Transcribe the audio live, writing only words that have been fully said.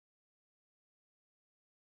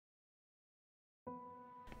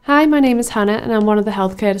Hi, my name is Hannah and I'm one of the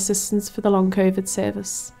healthcare assistants for the Long COVID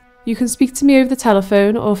service. You can speak to me over the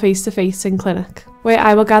telephone or face-to-face in clinic, where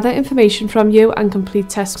I will gather information from you and complete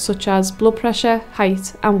tests such as blood pressure,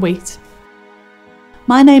 height and weight.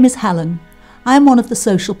 My name is Helen. I am one of the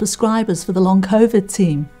social prescribers for the Long COVID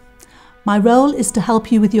team. My role is to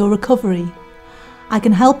help you with your recovery. I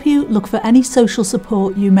can help you look for any social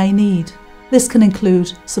support you may need. This can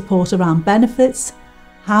include support around benefits,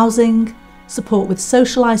 housing, support with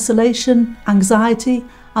social isolation, anxiety,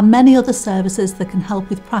 and many other services that can help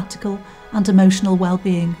with practical and emotional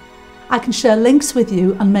well-being. I can share links with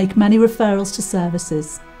you and make many referrals to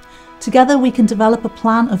services. Together we can develop a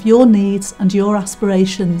plan of your needs and your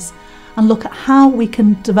aspirations and look at how we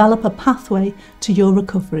can develop a pathway to your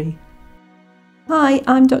recovery. Hi,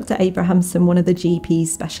 I'm Dr. Abrahamson, one of the GPs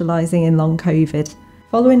specialising in long COVID.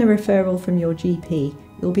 Following a referral from your GP,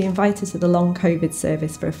 you'll be invited to the Long COVID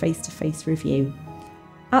service for a face-to-face review.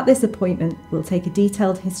 At this appointment, we'll take a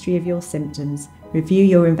detailed history of your symptoms, review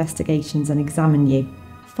your investigations and examine you.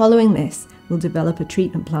 Following this, we'll develop a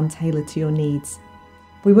treatment plan tailored to your needs.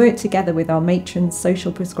 We work together with our matrons,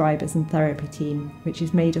 social prescribers and therapy team, which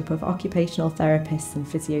is made up of occupational therapists and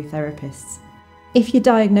physiotherapists. If you're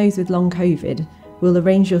diagnosed with long COVID, we'll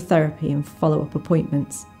arrange your therapy and follow-up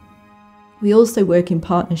appointments. We also work in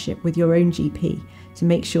partnership with your own GP to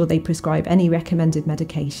make sure they prescribe any recommended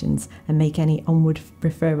medications and make any onward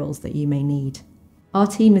referrals that you may need. Our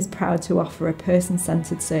team is proud to offer a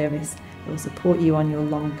person-centred service that will support you on your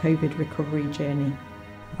long COVID recovery journey.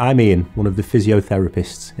 I'm Ian, one of the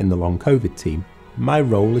physiotherapists in the Long COVID team. My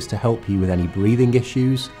role is to help you with any breathing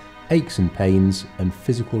issues, aches and pains and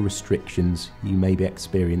physical restrictions you may be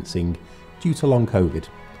experiencing due to long COVID.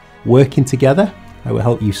 Working together, I will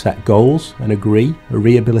help you set goals and agree a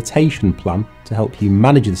rehabilitation plan to help you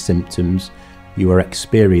manage the symptoms you are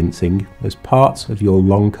experiencing as part of your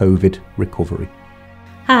long COVID recovery.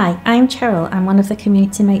 Hi, I'm Cheryl. I'm one of the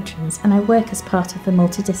community matrons and I work as part of the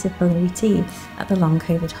multidisciplinary team at the Long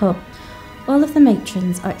COVID Hub. All of the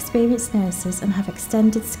matrons are experienced nurses and have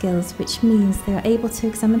extended skills, which means they are able to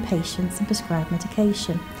examine patients and prescribe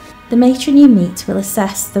medication. The matron you meet will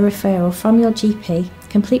assess the referral from your GP,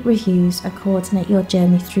 complete reviews and coordinate your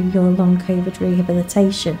journey through your long COVID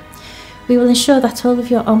rehabilitation. We will ensure that all of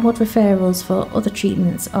your onward referrals for other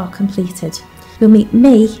treatments are completed. You'll meet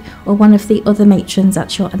me or one of the other matrons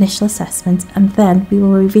at your initial assessment, and then we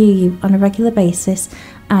will review you on a regular basis,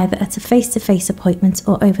 either at a face-to-face appointment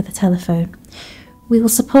or over the telephone. We will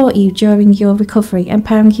support you during your recovery,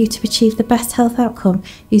 empowering you to achieve the best health outcome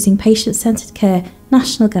using patient-centred care,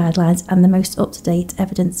 national guidelines and the most up-to-date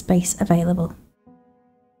evidence base available.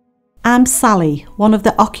 I'm Sally, one of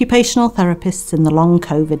the occupational therapists in the Long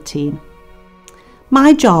COVID team.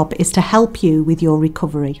 My job is to help you with your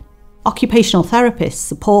recovery. Occupational therapists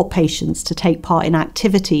support patients to take part in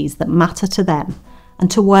activities that matter to them and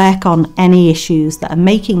to work on any issues that are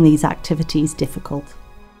making these activities difficult.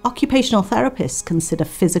 Occupational therapists consider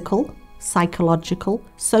physical, psychological,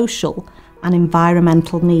 social and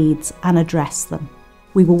environmental needs and address them.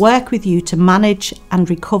 We will work with you to manage and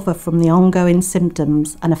recover from the ongoing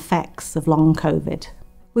symptoms and effects of long COVID.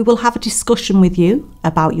 We will have a discussion with you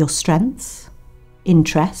about your strengths,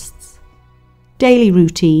 interests, daily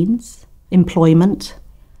routines, employment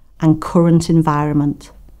and current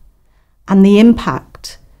environment, and the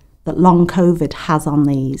impact that long COVID has on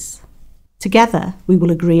these. Together, we will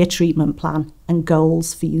agree a treatment plan and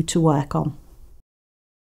goals for you to work on.